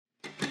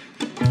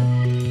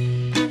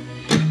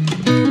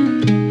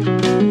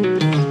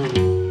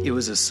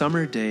a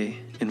summer day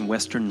in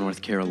western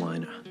North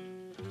Carolina.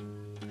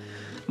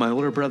 My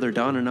older brother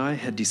Don and I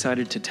had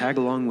decided to tag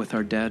along with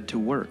our dad to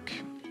work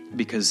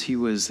because he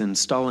was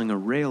installing a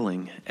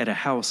railing at a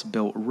house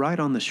built right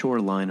on the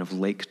shoreline of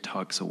Lake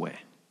Toxaway.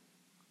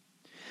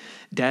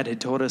 Dad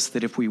had told us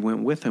that if we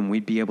went with him,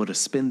 we'd be able to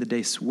spend the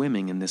day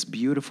swimming in this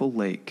beautiful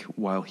lake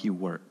while he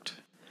worked.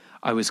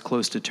 I was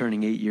close to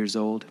turning 8 years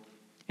old,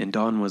 and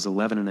Don was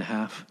 11 and a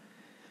half.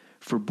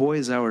 For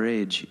boys our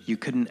age, you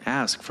couldn't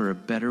ask for a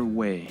better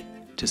way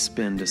to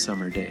spend a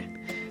summer day,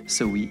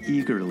 so we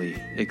eagerly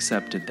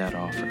accepted that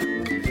offer.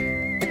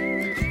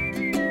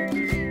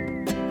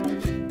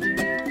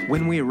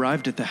 When we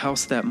arrived at the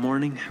house that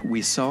morning,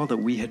 we saw that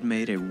we had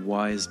made a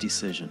wise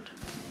decision.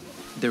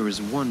 There was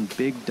one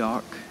big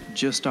dock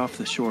just off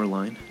the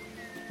shoreline.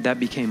 That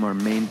became our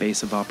main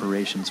base of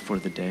operations for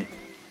the day.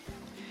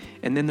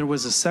 And then there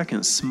was a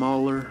second,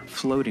 smaller,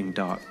 floating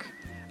dock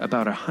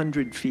about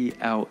 100 feet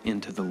out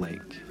into the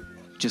lake,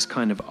 just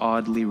kind of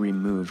oddly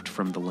removed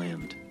from the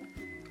land,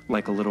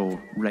 like a little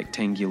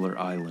rectangular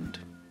island.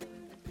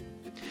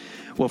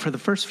 Well, for the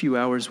first few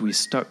hours, we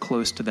stuck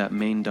close to that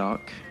main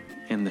dock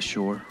and the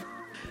shore,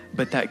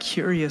 but that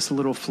curious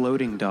little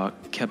floating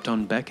dock kept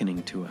on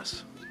beckoning to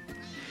us.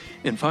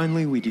 And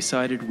finally, we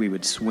decided we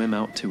would swim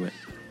out to it.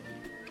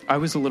 I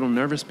was a little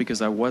nervous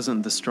because I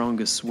wasn't the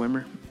strongest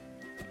swimmer,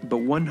 but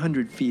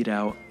 100 feet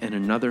out and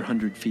another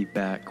 100 feet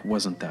back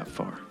wasn't that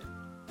far.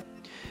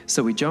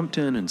 So we jumped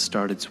in and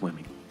started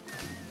swimming.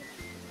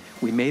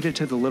 We made it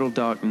to the little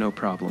dock, no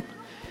problem.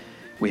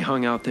 We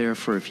hung out there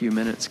for a few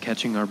minutes,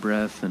 catching our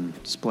breath and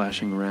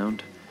splashing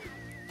around,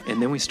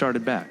 and then we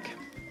started back.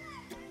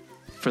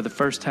 For the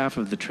first half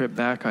of the trip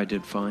back, I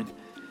did fine.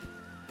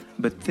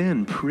 But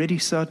then, pretty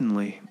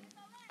suddenly,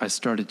 I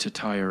started to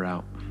tire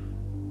out,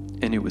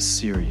 and it was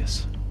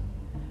serious.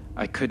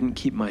 I couldn't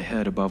keep my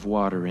head above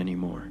water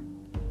anymore.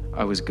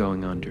 I was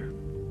going under.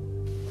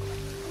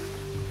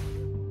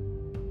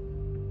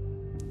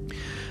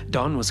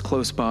 Don was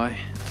close by,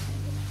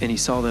 and he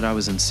saw that I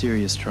was in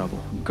serious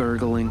trouble,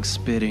 gurgling,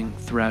 spitting,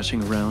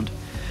 thrashing around.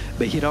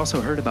 But he'd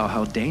also heard about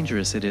how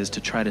dangerous it is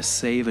to try to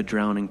save a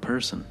drowning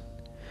person.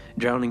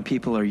 Drowning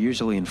people are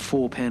usually in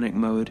full panic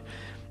mode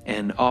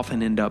and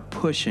often end up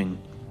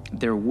pushing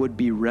their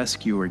would-be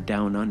rescuer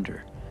down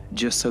under,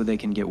 just so they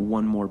can get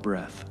one more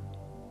breath.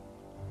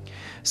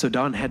 So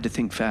Don had to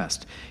think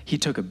fast. He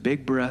took a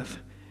big breath,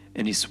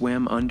 and he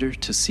swam under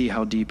to see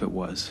how deep it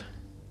was.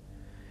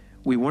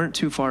 We weren't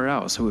too far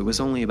out, so it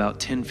was only about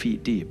 10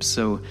 feet deep,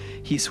 so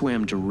he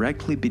swam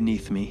directly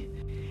beneath me,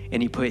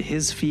 and he put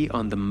his feet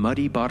on the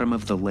muddy bottom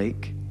of the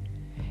lake.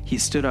 He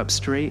stood up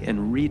straight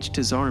and reached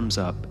his arms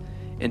up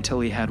until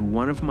he had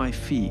one of my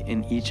feet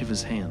in each of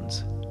his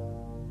hands.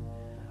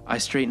 I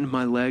straightened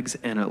my legs,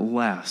 and at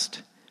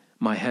last,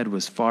 my head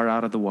was far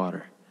out of the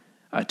water.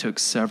 I took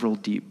several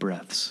deep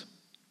breaths.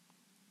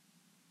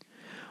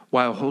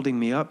 While holding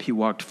me up, he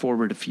walked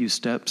forward a few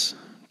steps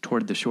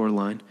toward the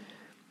shoreline,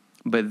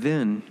 but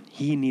then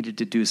he needed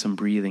to do some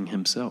breathing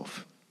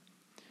himself,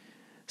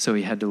 so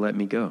he had to let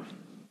me go.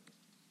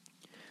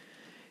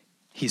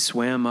 He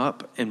swam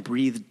up and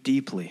breathed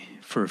deeply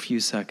for a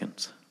few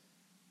seconds.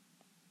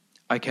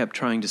 I kept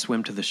trying to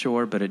swim to the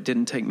shore, but it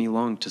didn't take me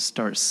long to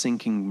start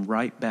sinking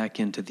right back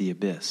into the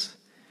abyss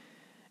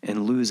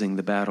and losing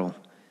the battle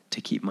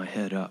to keep my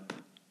head up.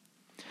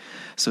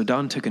 So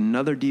Don took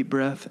another deep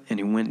breath, and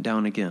he went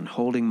down again,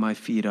 holding my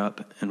feet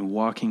up and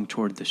walking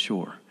toward the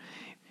shore.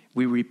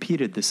 We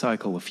repeated the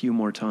cycle a few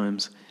more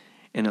times,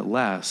 and at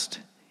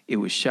last, it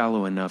was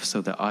shallow enough so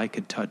that I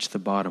could touch the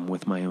bottom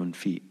with my own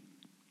feet.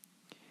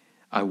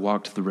 I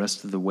walked the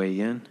rest of the way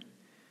in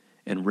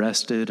and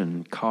rested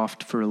and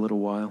coughed for a little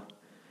while,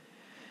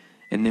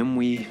 and then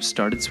we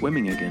started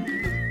swimming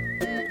again.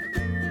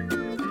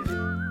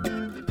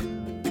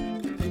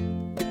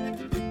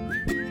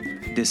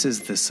 This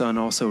is The Sun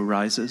Also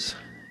Rises,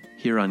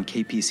 here on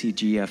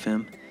KPCG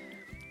FM.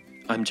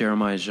 I'm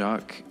Jeremiah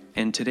Jacques,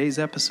 and today's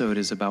episode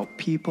is about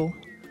people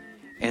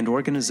and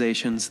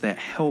organizations that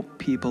help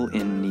people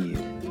in need.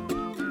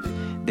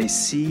 They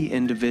see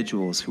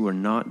individuals who are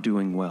not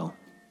doing well,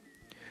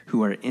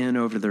 who are in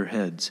over their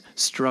heads,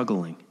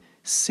 struggling,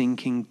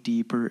 sinking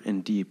deeper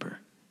and deeper,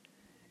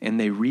 and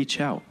they reach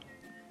out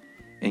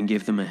and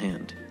give them a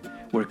hand.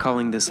 We're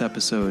calling this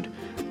episode,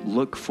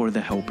 Look for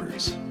the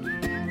Helpers.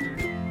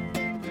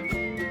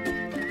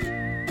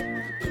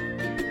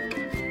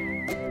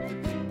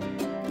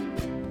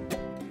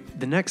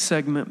 The next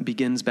segment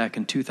begins back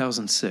in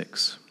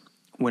 2006,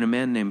 when a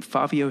man named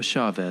Fabio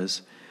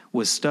Chavez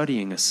was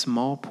studying a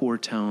small poor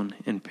town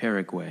in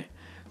Paraguay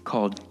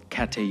called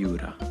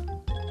Catayura.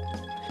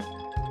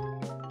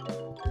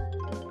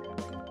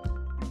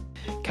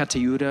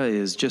 Catayura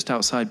is just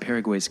outside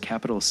Paraguay's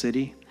capital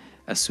city,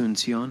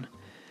 Asunción,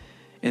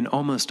 and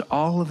almost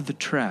all of the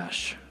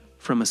trash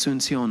from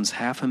Asunción's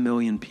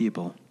 500,000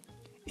 people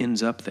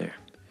ends up there.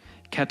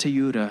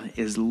 Catayura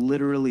is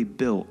literally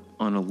built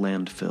on a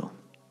landfill.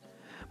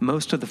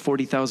 Most of the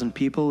 40,000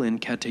 people in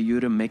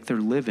Catayura make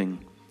their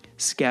living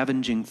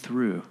scavenging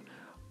through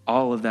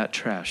all of that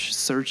trash,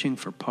 searching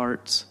for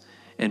parts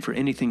and for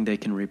anything they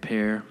can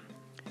repair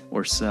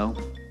or sell.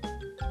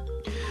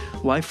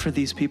 Life for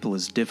these people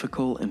is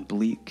difficult and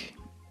bleak.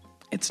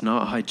 It's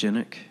not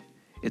hygienic,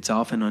 it's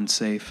often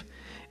unsafe,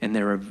 and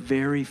there are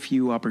very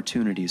few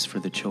opportunities for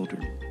the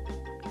children.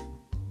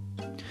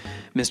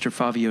 Mr.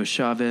 Fabio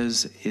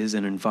Chavez is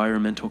an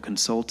environmental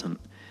consultant,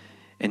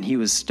 and he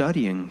was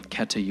studying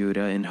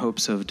Catayuda in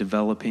hopes of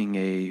developing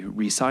a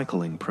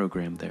recycling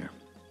program there.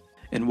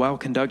 And while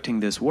conducting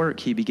this work,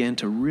 he began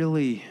to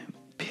really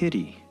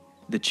pity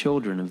the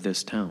children of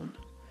this town.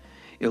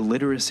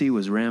 Illiteracy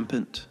was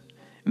rampant.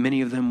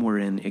 Many of them were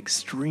in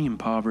extreme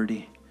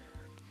poverty.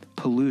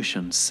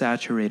 Pollution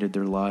saturated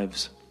their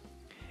lives,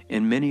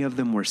 and many of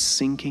them were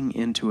sinking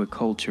into a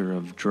culture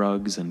of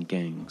drugs and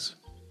gangs.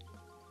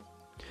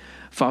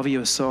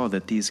 Fabio saw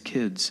that these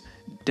kids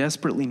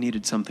desperately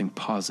needed something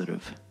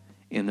positive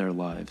in their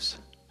lives,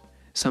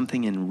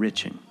 something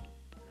enriching,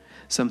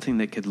 something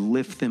that could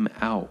lift them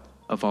out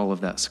of all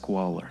of that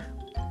squalor.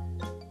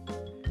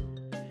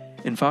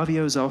 And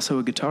Fabio is also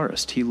a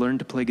guitarist. He learned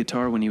to play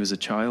guitar when he was a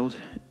child,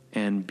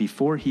 and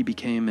before he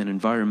became an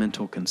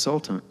environmental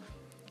consultant,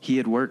 he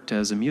had worked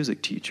as a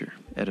music teacher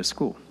at a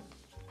school.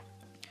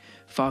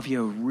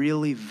 Fabio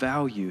really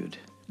valued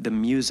the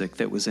music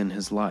that was in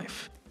his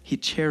life. He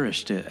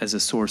cherished it as a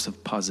source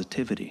of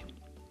positivity.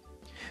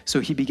 So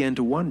he began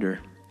to wonder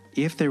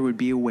if there would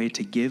be a way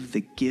to give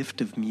the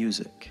gift of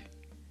music,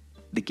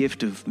 the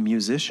gift of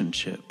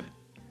musicianship,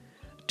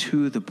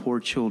 to the poor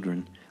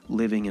children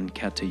living in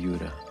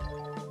Catayuda.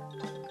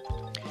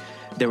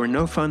 There were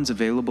no funds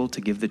available to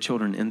give the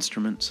children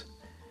instruments,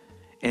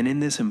 and in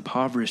this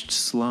impoverished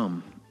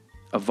slum,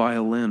 a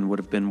violin would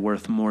have been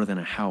worth more than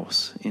a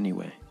house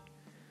anyway.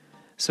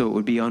 So it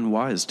would be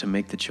unwise to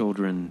make the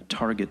children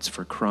targets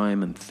for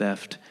crime and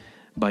theft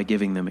by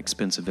giving them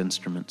expensive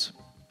instruments.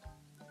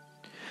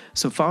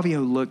 So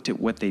Fabio looked at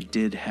what they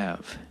did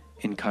have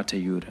in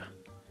Catayuda,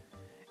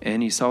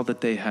 and he saw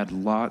that they had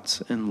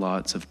lots and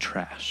lots of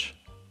trash.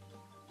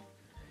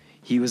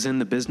 He was in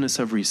the business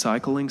of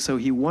recycling, so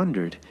he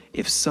wondered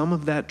if some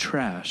of that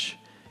trash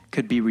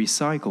could be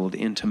recycled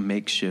into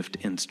makeshift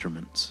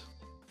instruments.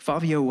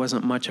 Fabio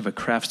wasn't much of a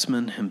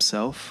craftsman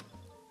himself,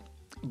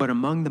 but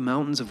among the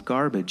mountains of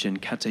garbage in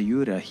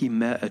Catayuda, he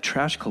met a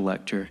trash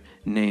collector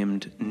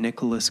named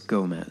Nicolas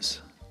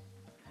Gomez.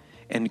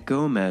 And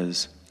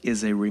Gomez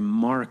is a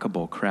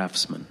remarkable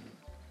craftsman.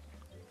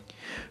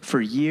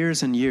 For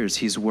years and years,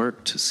 he's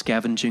worked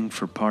scavenging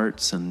for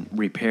parts and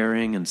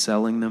repairing and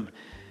selling them,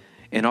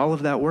 and all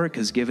of that work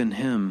has given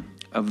him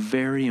a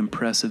very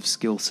impressive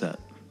skill set.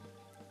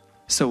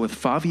 So with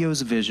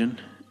Fabio's vision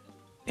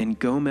and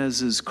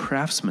Gomez's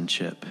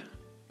craftsmanship,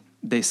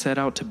 they set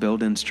out to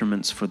build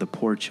instruments for the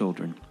poor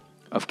children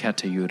of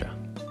Catayuda.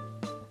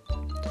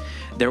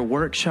 Their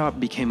workshop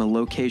became a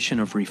location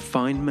of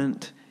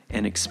refinement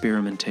and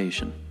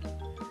experimentation.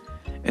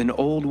 An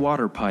old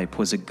water pipe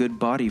was a good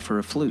body for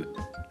a flute.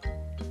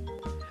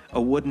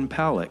 A wooden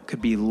pallet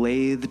could be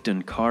lathed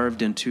and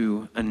carved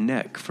into a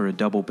neck for a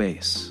double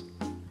bass.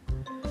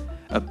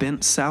 A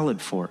bent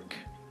salad fork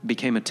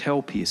became a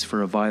tailpiece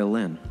for a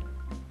violin.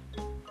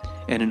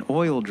 And an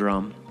oil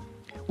drum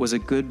was a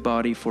good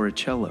body for a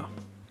cello.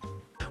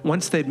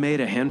 Once they'd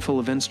made a handful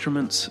of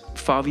instruments,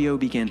 Fabio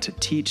began to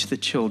teach the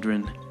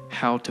children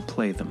how to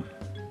play them.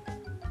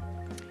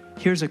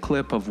 Here's a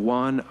clip of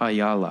Juan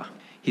Ayala.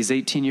 He's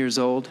 18 years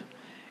old,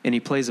 and he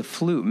plays a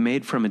flute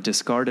made from a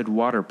discarded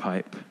water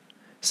pipe,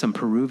 some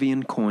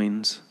Peruvian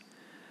coins,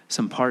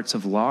 some parts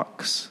of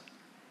locks,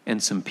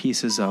 and some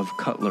pieces of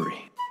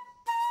cutlery.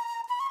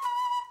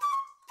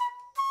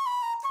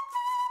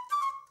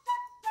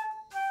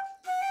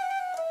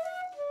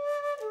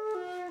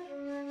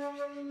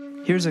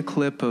 Here's a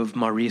clip of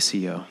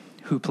Mauricio,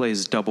 who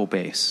plays double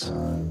bass.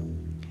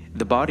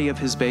 The body of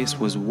his bass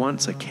was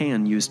once a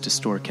can used to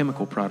store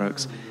chemical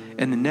products,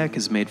 and the neck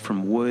is made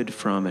from wood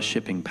from a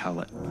shipping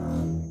pallet.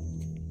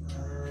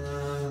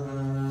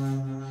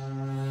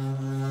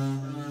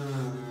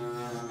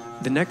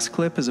 The next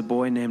clip is a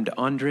boy named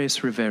Andres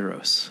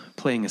Riveros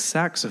playing a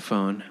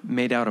saxophone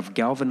made out of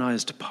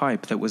galvanized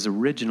pipe that was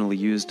originally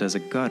used as a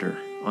gutter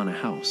on a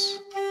house.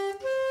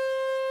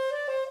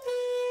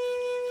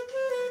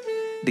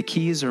 The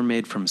keys are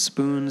made from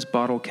spoons,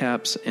 bottle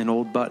caps, and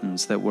old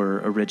buttons that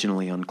were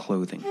originally on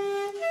clothing.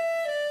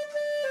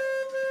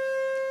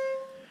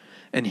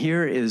 And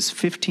here is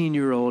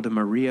 15-year-old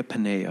Maria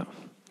Pineo.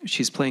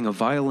 She's playing a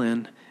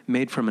violin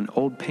made from an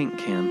old paint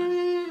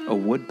can, a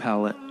wood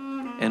pallet,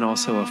 and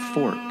also a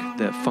fork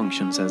that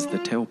functions as the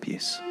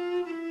tailpiece.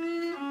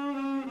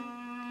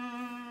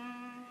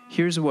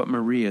 Here's what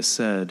Maria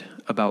said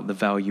about the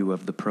value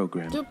of the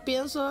program.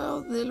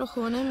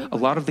 A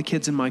lot of the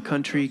kids in my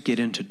country get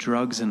into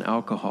drugs and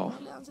alcohol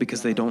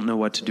because they don't know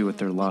what to do with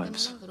their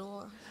lives.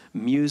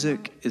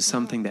 Music is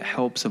something that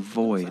helps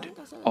avoid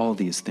all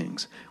these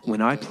things.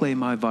 When I play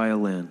my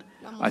violin,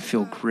 I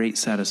feel great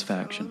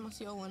satisfaction.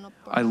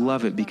 I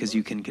love it because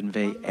you can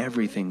convey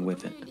everything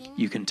with it.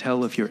 You can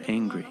tell if you're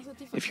angry,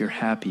 if you're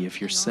happy,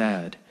 if you're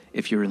sad,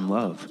 if you're in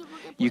love.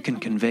 You can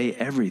convey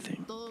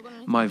everything.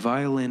 My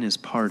violin is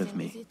part of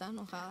me.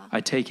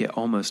 I take it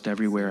almost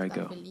everywhere I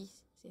go.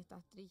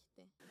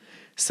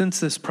 Since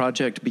this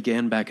project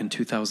began back in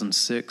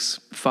 2006,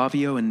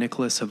 Fabio and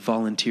Nicholas have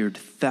volunteered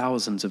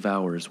thousands of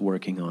hours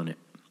working on it.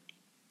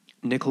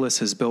 Nicholas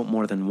has built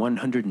more than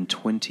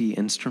 120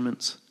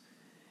 instruments,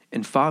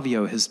 and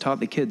Fabio has taught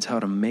the kids how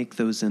to make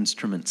those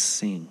instruments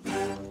sing.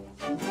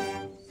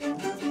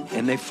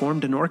 And they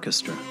formed an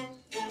orchestra.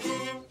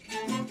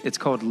 It's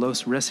called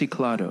Los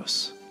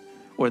Reciclados,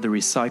 or the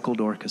Recycled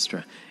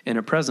Orchestra, and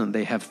at present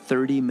they have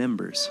 30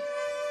 members.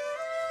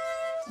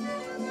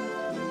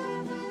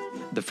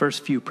 The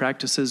first few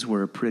practices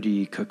were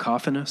pretty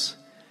cacophonous,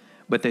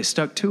 but they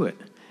stuck to it,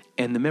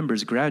 and the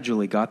members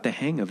gradually got the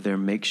hang of their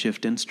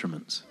makeshift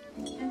instruments.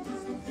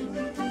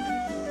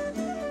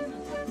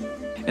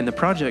 And the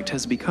project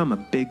has become a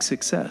big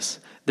success.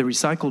 The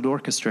Recycled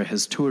Orchestra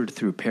has toured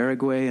through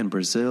Paraguay and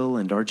Brazil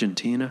and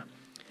Argentina,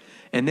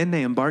 and then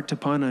they embarked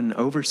upon an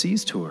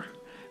overseas tour,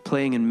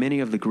 playing in many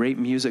of the great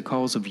music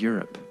halls of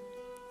Europe.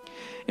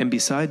 And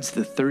besides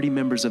the 30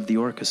 members of the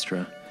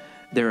orchestra,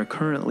 there are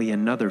currently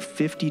another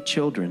 50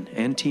 children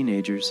and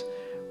teenagers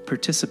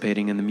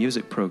participating in the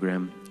music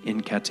program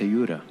in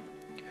Cateura,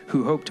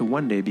 who hope to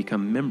one day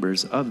become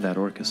members of that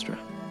orchestra.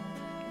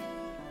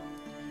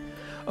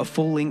 A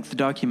full-length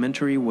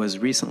documentary was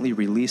recently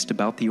released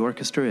about the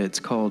orchestra. It's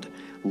called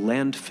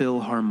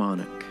Landfill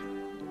Harmonic.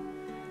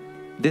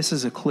 This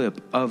is a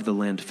clip of the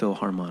Landfill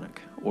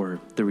Harmonic, or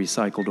the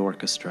Recycled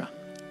Orchestra,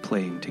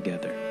 playing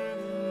together.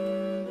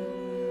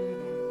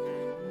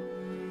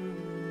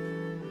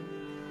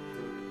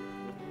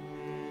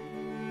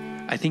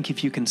 I think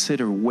if you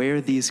consider where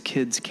these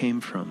kids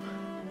came from,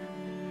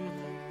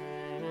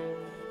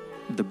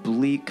 the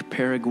bleak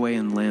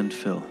Paraguayan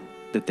landfill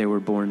that they were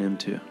born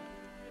into,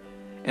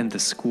 and the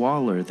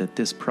squalor that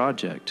this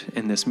project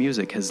and this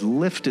music has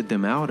lifted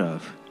them out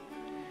of,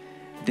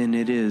 then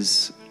it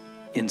is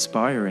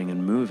inspiring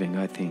and moving,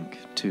 I think,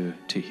 to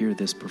hear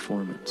this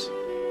performance.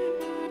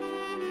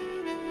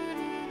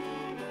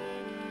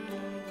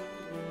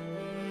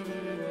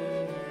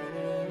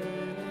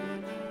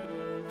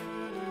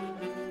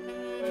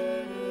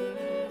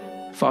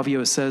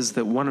 Fabio says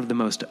that one of the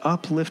most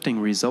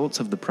uplifting results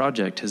of the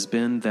project has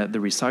been that the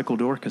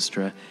Recycled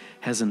Orchestra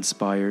has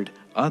inspired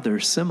other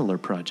similar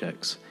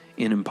projects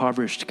in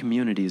impoverished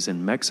communities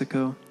in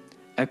Mexico,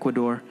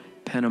 Ecuador,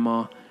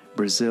 Panama,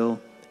 Brazil,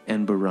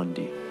 and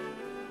Burundi.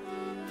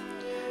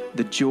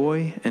 The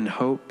joy and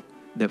hope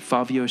that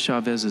Fabio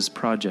Chavez's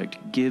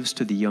project gives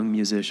to the young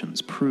musicians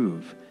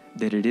prove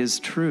that it is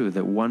true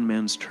that one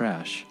man's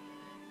trash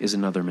is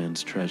another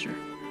man's treasure.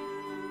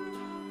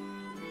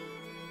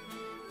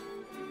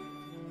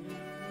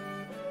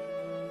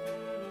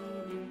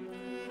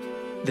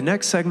 The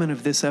next segment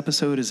of this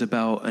episode is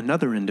about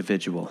another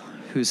individual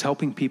who's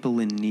helping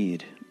people in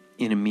need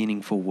in a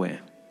meaningful way.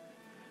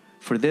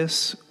 For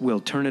this,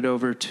 we'll turn it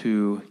over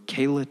to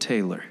Kayla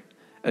Taylor,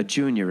 a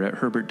junior at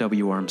Herbert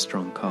W.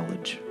 Armstrong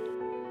College.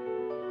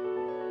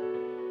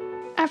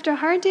 After a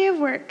hard day of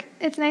work,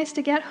 it's nice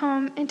to get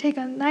home and take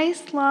a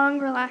nice, long,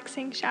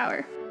 relaxing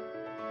shower.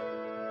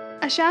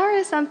 A shower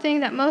is something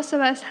that most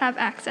of us have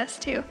access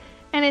to,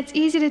 and it's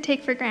easy to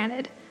take for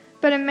granted.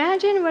 But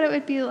imagine what it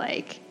would be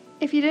like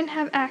if you didn't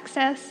have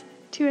access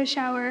to a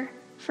shower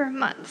for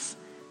months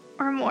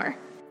or more.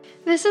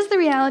 This is the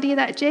reality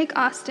that Jake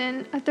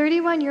Austin, a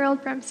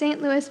 31-year-old from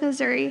St. Louis,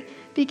 Missouri,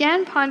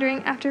 began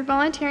pondering after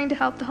volunteering to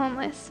help the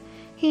homeless.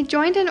 He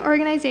joined an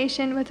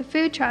organization with a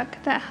food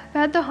truck that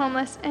fed the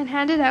homeless and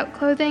handed out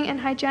clothing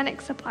and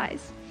hygienic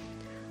supplies.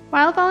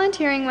 While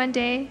volunteering one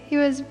day, he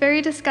was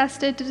very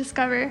disgusted to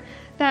discover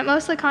that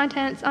most of the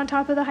contents on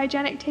top of the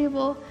hygienic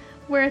table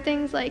were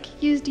things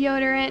like used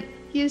deodorant,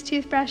 used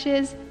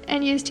toothbrushes,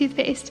 and used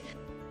toothpaste.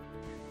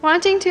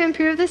 Wanting to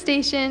improve the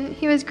station,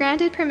 he was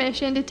granted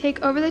permission to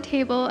take over the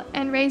table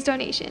and raise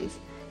donations.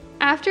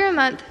 After a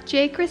month,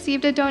 Jake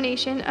received a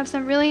donation of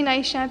some really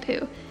nice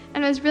shampoo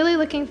and was really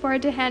looking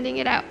forward to handing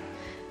it out.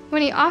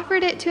 When he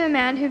offered it to a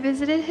man who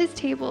visited his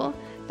table,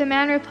 the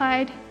man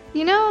replied,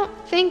 "You know,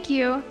 thank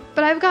you,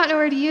 but I've got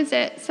nowhere to use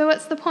it, so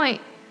what's the point?"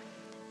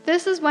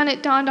 This is when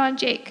it dawned on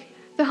Jake.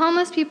 The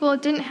homeless people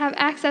didn't have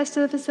access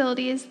to the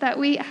facilities that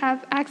we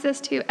have access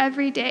to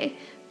every day,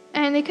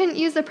 and they couldn't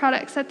use the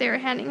products that they were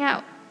handing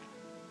out.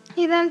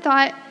 He then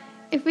thought,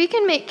 if we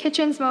can make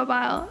kitchens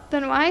mobile,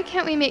 then why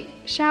can't we make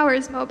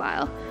showers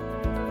mobile?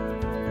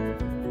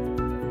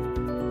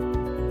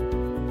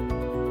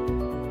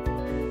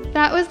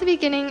 That was the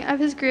beginning of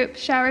his group,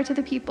 Shower to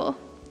the People.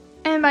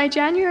 And by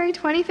January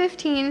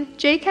 2015,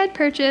 Jake had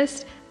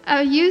purchased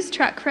a used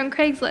truck from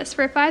Craigslist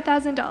for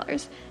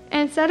 $5,000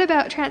 and set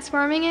about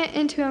transforming it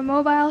into a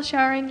mobile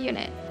showering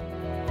unit.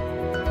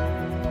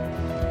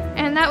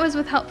 And that was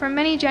with help from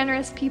many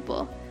generous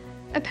people.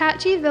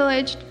 Apache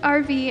Village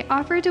RV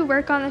offered to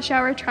work on the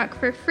shower truck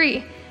for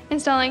free,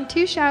 installing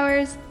 2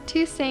 showers,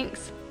 2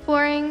 sinks,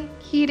 flooring,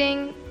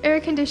 heating, air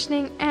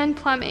conditioning, and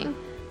plumbing.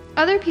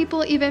 Other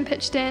people even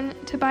pitched in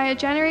to buy a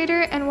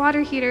generator and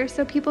water heater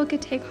so people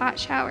could take hot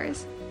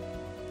showers.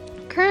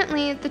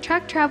 Currently, the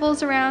truck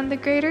travels around the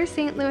greater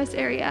St. Louis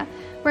area,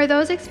 where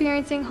those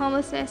experiencing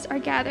homelessness are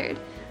gathered,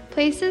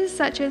 places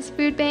such as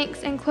food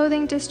banks and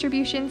clothing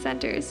distribution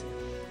centers.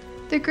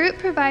 The group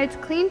provides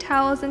clean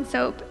towels and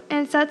soap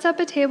and sets up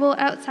a table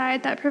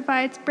outside that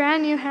provides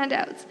brand new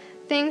handouts,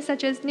 things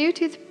such as new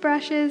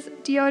toothbrushes,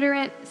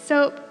 deodorant,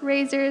 soap,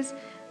 razors,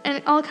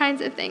 and all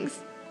kinds of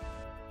things.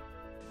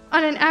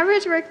 On an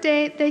average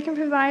workday, they can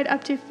provide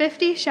up to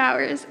 50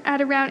 showers at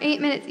around 8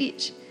 minutes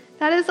each.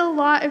 That is a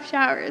lot of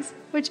showers,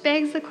 which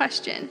begs the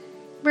question,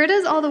 where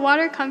does all the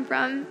water come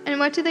from, and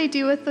what do they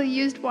do with the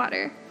used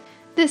water?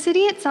 The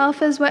city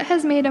itself is what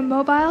has made a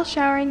mobile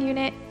showering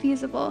unit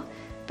feasible.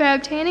 By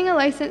obtaining a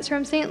license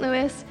from St.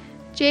 Louis,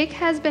 Jake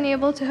has been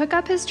able to hook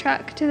up his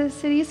truck to the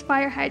city's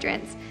fire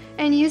hydrants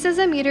and uses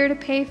a meter to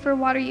pay for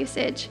water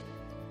usage.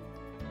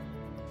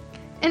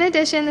 In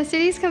addition, the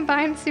city's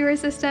combined sewer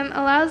system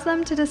allows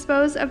them to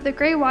dispose of the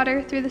gray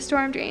water through the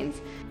storm drains.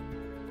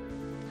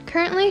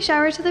 Currently,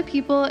 Shower to the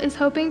People is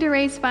hoping to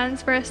raise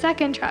funds for a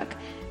second truck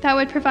that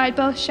would provide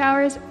both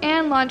showers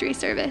and laundry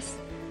service.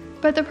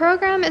 But the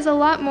program is a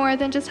lot more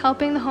than just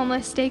helping the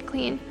homeless stay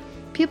clean.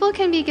 People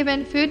can be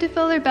given food to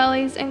fill their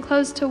bellies and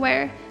clothes to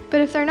wear, but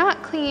if they're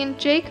not clean,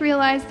 Jake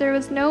realized there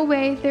was no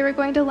way they were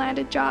going to land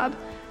a job.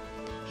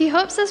 He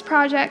hopes this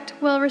project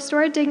will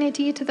restore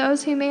dignity to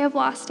those who may have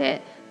lost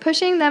it,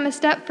 pushing them a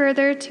step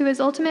further to his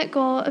ultimate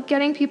goal of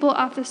getting people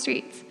off the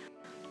streets.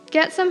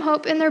 Get some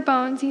hope in their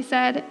bones, he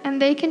said,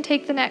 and they can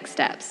take the next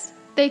steps.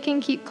 They can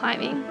keep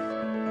climbing.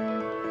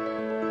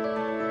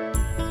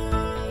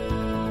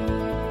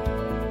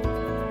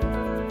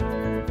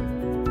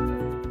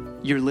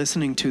 You're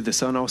listening to The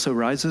Sun Also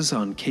Rises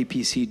on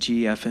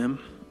KPCG FM.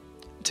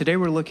 Today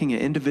we're looking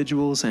at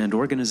individuals and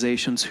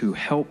organizations who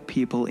help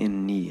people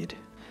in need.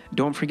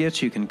 Don't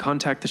forget you can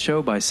contact the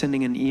show by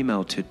sending an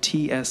email to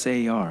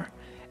tsar@kpcg.fm.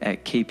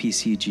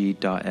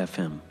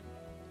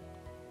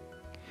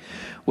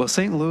 Well,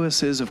 St.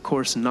 Louis is, of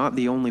course, not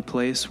the only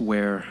place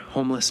where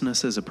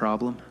homelessness is a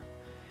problem.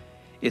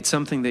 It's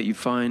something that you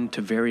find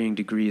to varying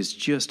degrees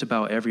just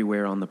about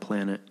everywhere on the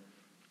planet.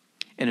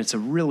 And it's a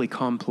really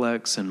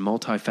complex and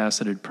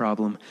multifaceted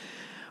problem.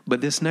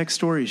 But this next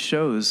story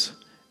shows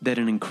that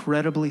an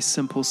incredibly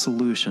simple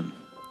solution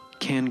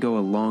can go a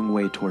long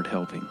way toward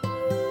helping.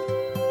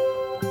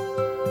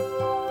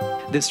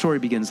 This story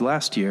begins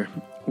last year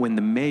when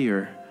the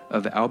mayor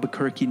of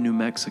Albuquerque, New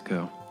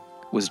Mexico,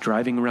 was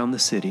driving around the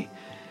city,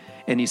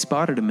 and he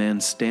spotted a man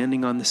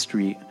standing on the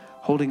street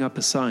holding up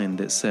a sign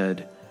that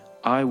said,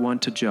 "I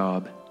want a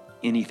job,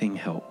 anything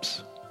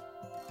helps."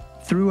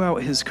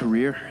 Throughout his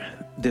career,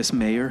 this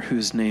mayor,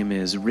 whose name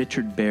is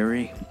Richard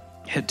Berry,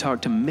 had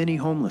talked to many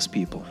homeless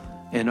people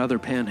and other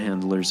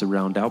panhandlers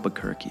around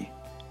Albuquerque,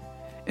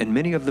 and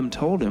many of them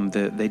told him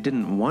that they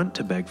didn't want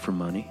to beg for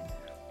money,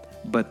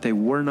 but they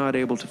were not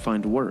able to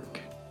find work,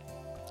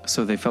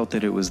 so they felt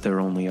that it was their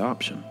only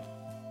option.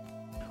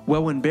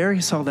 Well, when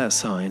Barry saw that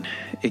sign,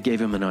 it gave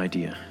him an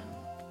idea.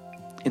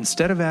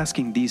 Instead of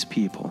asking these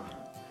people,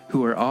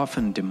 who are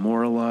often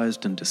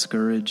demoralized and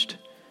discouraged,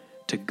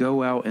 to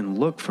go out and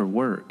look for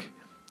work,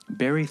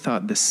 Barry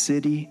thought the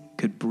city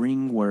could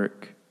bring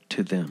work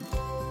to them.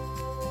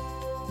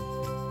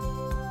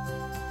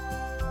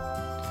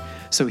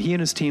 So he and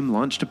his team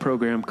launched a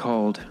program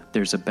called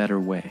There's a Better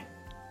Way.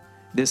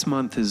 This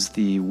month is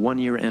the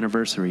 1-year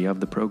anniversary of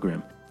the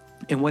program.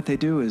 And what they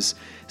do is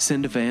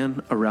send a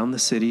van around the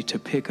city to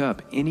pick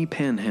up any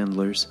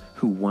panhandlers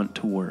who want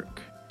to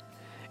work.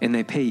 And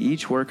they pay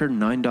each worker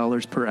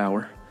 $9 per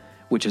hour,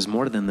 which is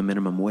more than the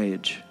minimum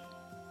wage.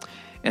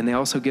 And they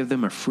also give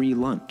them a free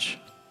lunch.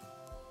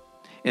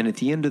 And at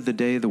the end of the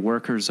day, the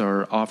workers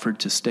are offered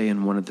to stay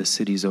in one of the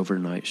city's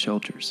overnight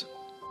shelters.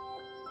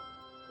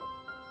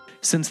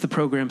 Since the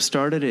program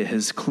started, it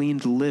has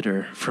cleaned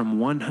litter from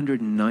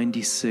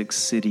 196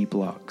 city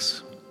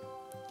blocks.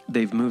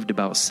 They've moved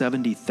about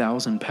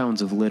 70,000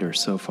 pounds of litter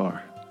so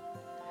far.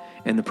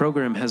 And the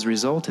program has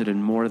resulted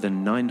in more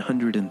than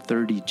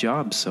 930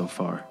 jobs so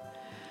far.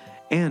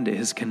 And it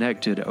has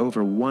connected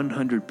over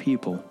 100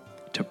 people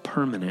to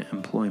permanent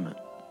employment.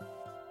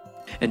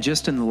 And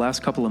just in the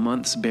last couple of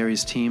months,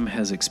 Barry's team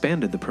has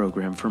expanded the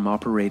program from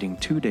operating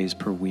 2 days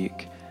per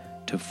week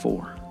to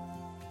 4.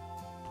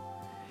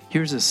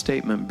 Here's a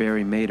statement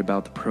Barry made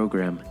about the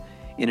program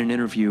in an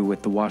interview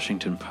with the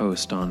Washington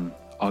Post on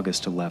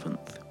August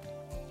 11th.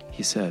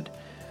 He said,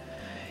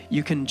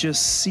 "You can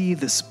just see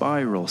the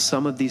spiral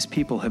some of these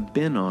people have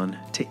been on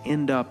to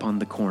end up on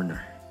the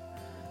corner.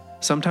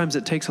 Sometimes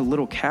it takes a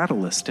little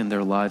catalyst in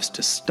their lives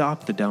to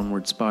stop the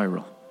downward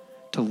spiral,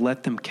 to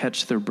let them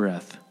catch their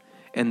breath,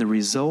 and the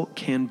result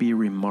can be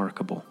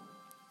remarkable.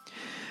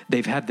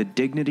 They've had the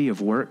dignity of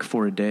work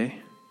for a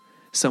day.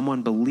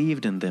 Someone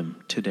believed in them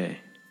today.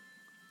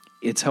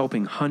 It's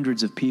helping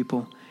hundreds of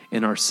people,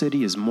 and our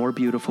city is more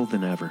beautiful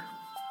than ever."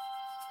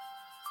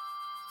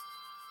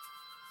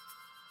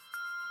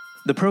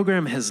 The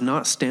program has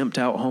not stamped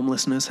out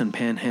homelessness and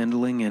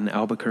panhandling in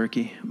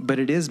Albuquerque, but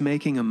it is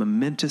making a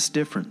momentous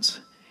difference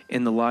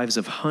in the lives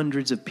of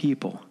hundreds of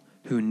people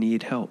who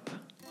need help.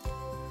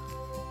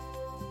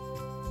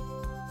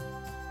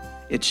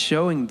 It's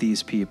showing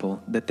these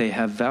people that they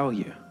have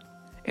value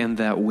and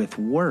that with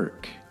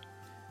work,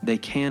 they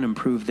can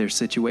improve their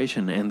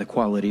situation and the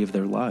quality of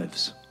their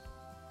lives.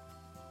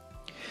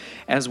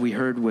 As we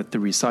heard with the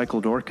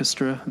Recycled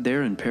Orchestra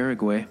there in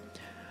Paraguay,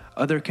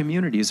 other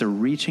communities are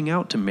reaching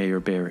out to Mayor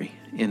Barry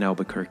in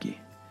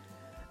Albuquerque.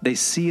 They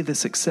see the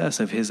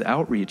success of his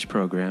outreach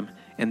program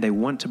and they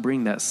want to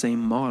bring that same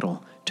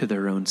model to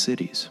their own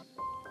cities.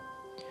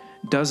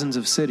 Dozens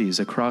of cities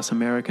across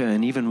America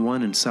and even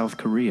one in South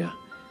Korea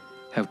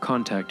have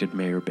contacted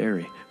Mayor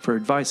Barry for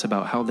advice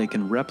about how they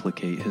can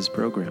replicate his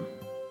program.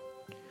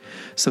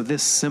 So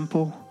this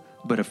simple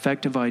but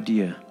effective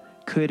idea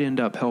could end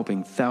up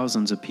helping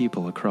thousands of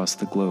people across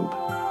the globe.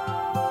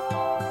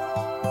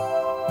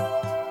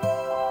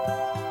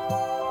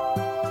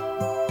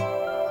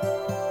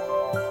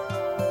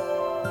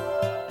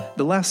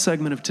 The last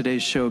segment of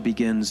today's show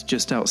begins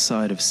just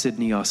outside of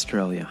Sydney,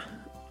 Australia,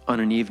 on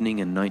an evening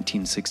in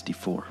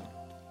 1964.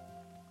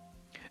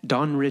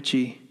 Don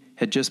Ritchie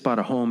had just bought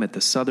a home at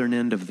the southern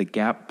end of the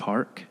Gap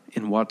Park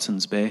in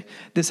Watson's Bay.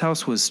 This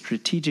house was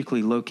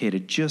strategically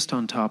located just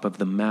on top of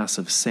the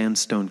massive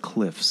sandstone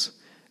cliffs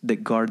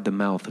that guard the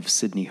mouth of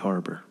Sydney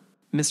Harbor.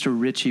 Mr.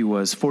 Ritchie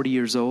was 40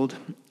 years old,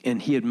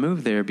 and he had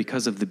moved there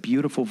because of the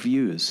beautiful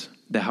views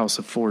the house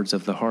affords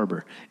of the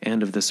harbor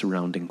and of the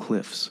surrounding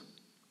cliffs.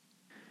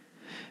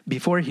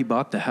 Before he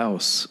bought the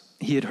house,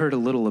 he had heard a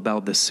little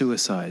about the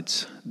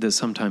suicides that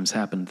sometimes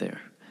happened there,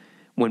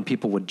 when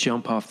people would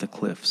jump off the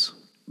cliffs,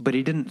 but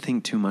he didn't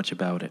think too much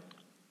about it.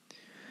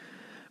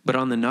 But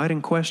on the night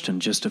in question,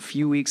 just a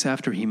few weeks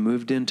after he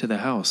moved into the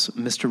house,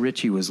 Mr.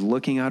 Ritchie was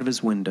looking out of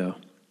his window,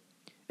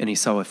 and he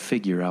saw a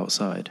figure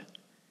outside.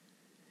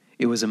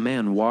 It was a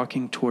man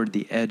walking toward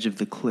the edge of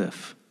the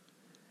cliff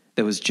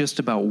that was just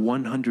about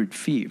 100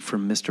 feet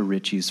from Mr.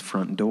 Ritchie's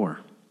front door.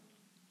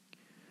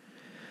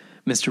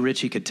 Mr.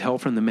 Ritchie could tell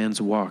from the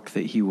man's walk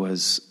that he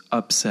was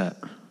upset,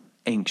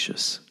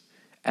 anxious,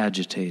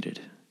 agitated.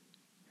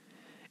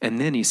 And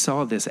then he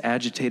saw this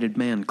agitated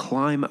man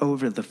climb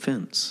over the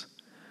fence,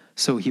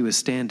 so he was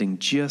standing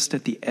just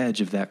at the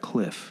edge of that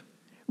cliff,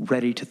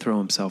 ready to throw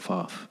himself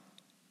off.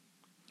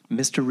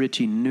 Mr.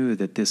 Ritchie knew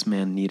that this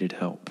man needed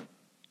help.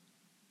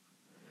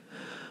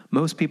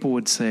 Most people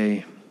would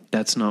say,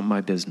 "That's not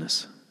my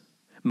business."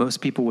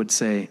 Most people would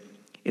say,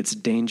 "It's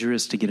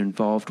dangerous to get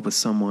involved with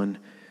someone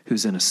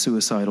who's in a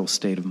suicidal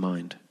state of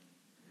mind."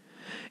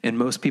 And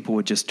most people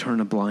would just turn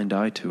a blind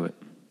eye to it.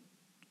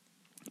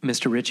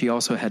 Mr. Ritchie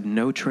also had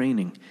no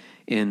training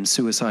in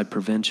suicide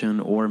prevention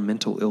or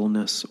mental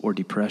illness or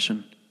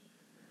depression.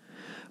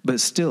 But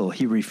still,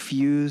 he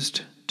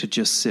refused to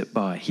just sit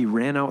by. He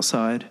ran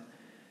outside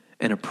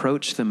and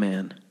approached the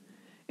man,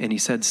 and he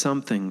said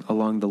something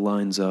along the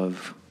lines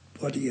of,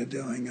 "What are you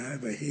doing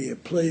over here?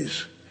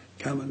 Please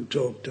come and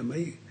talk to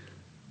me.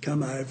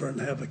 Come over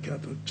and have a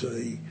cup of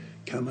tea.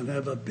 Come and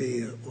have a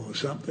beer," or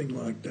something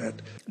like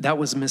that. That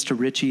was Mr.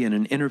 Ritchie in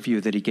an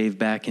interview that he gave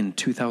back in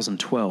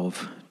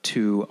 2012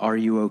 to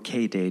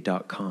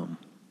RUOKday.com.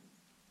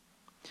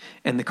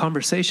 And the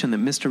conversation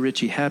that Mr.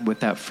 Ritchie had with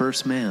that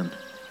first man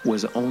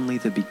was only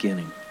the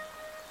beginning.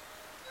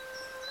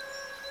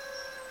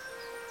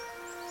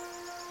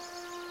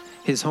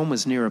 His home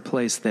was near a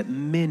place that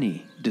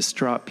many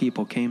distraught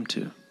people came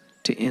to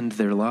end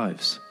their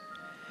lives.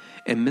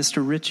 And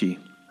Mr. Ritchie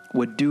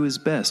would do his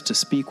best to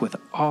speak with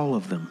all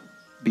of them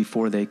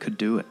before they could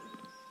do it.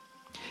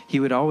 He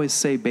would always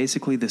say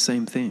basically the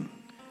same thing,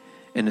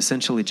 and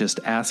essentially just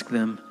ask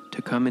them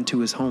to come into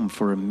his home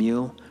for a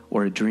meal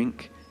or a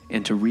drink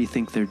and to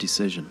rethink their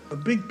decision. A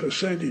big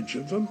percentage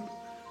of them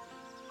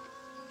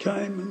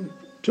came and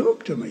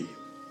talked to me.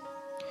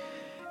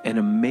 An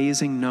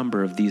amazing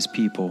number of these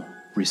people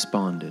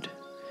responded.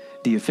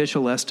 The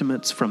official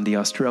estimates from the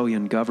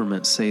Australian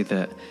government say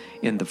that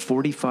in the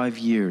 45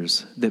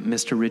 years that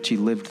Mr. Ritchie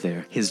lived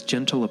there, his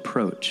gentle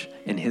approach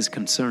and his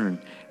concern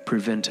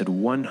prevented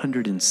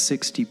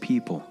 160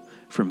 people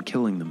from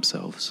killing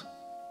themselves.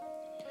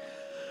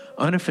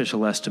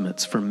 Unofficial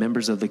estimates from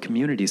members of the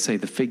community say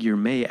the figure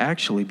may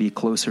actually be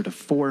closer to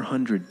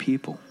 400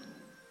 people.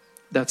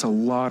 That's a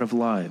lot of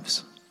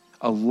lives,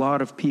 a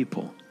lot of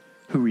people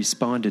who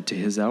responded to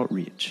his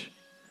outreach,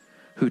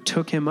 who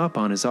took him up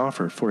on his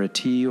offer for a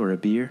tea or a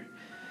beer,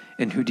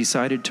 and who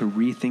decided to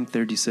rethink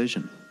their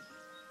decision.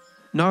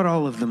 Not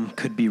all of them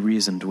could be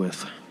reasoned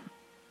with.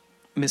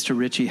 Mr.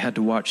 Ritchie had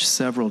to watch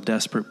several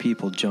desperate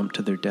people jump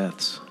to their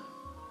deaths.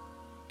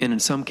 And in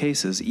some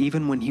cases,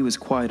 even when he was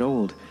quite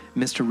old,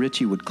 Mr.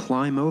 Ritchie would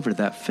climb over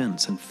that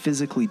fence and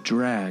physically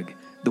drag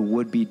the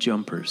would-be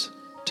jumpers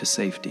to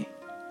safety.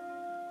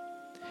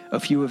 A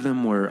few of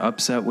them were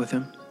upset with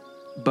him,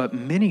 but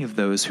many of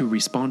those who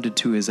responded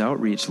to his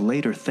outreach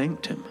later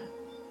thanked him.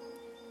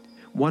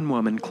 One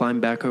woman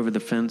climbed back over the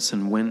fence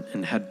and went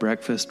and had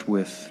breakfast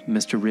with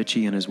Mr.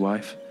 Ritchie and his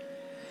wife.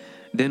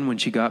 Then when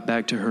she got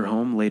back to her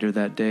home later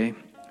that day,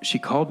 she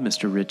called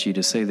Mr. Ritchie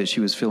to say that she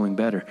was feeling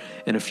better,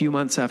 and a few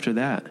months after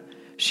that,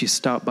 she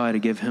stopped by to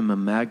give him a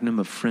magnum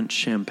of French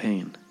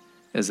champagne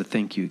as a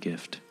thank you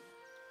gift.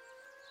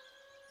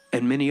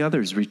 And many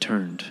others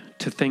returned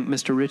to thank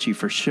Mr. Ritchie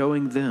for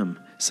showing them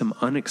some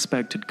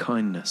unexpected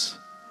kindness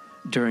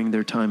during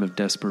their time of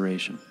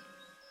desperation.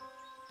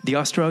 The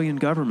Australian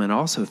government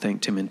also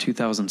thanked him in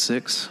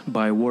 2006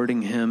 by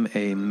awarding him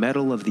a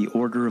Medal of the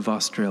Order of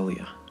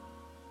Australia.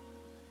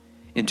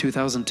 In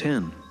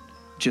 2010,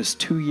 just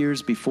 2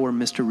 years before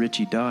Mr.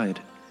 Ritchie died,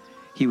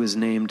 he was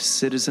named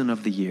Citizen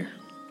of the Year.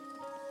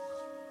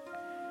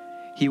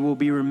 He will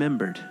be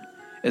remembered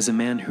as a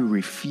man who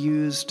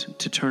refused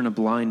to turn a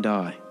blind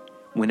eye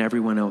when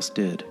everyone else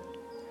did,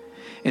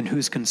 and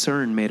whose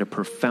concern made a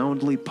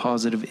profoundly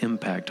positive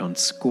impact on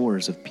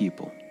scores of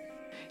people.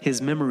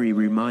 His memory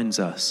reminds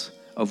us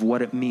of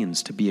what it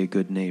means to be a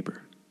good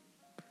neighbor.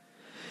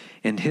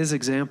 And his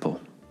example,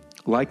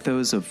 like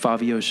those of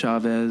Fabio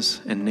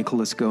Chavez and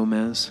Nicolas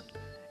Gomez,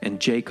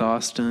 and Jake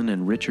Austin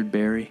and Richard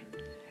Berry,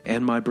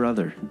 and my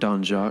brother,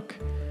 Don Jacques,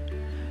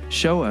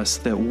 show us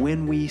that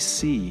when we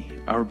see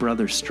our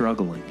brother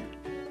struggling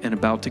and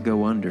about to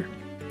go under,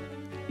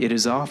 it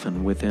is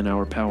often within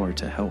our power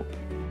to help.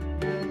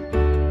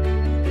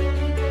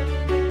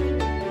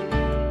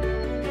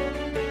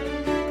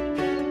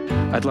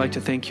 I'd like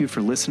to thank you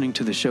for listening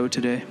to the show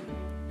today,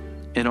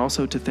 and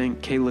also to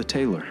thank Kayla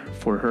Taylor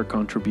for her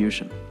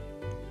contribution.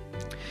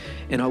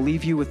 And I'll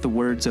leave you with the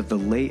words of the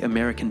late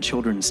American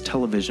children's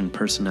television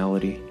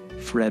personality,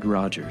 Fred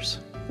Rogers,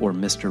 or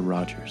Mr.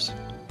 Rogers.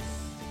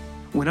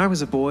 When I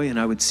was a boy and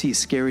I would see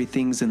scary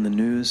things in the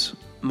news,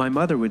 my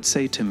mother would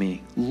say to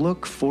me,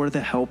 "Look for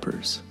the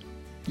helpers.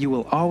 You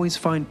will always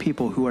find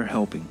people who are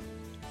helping."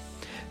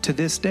 To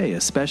this day,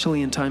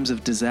 especially in times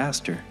of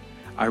disaster,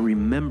 I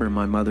remember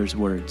my mother's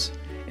words,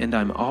 and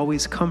I'm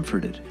always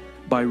comforted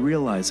by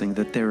realizing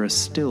that there are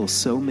still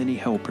so many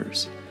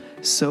helpers,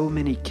 so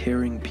many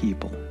caring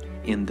people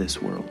in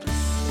this world.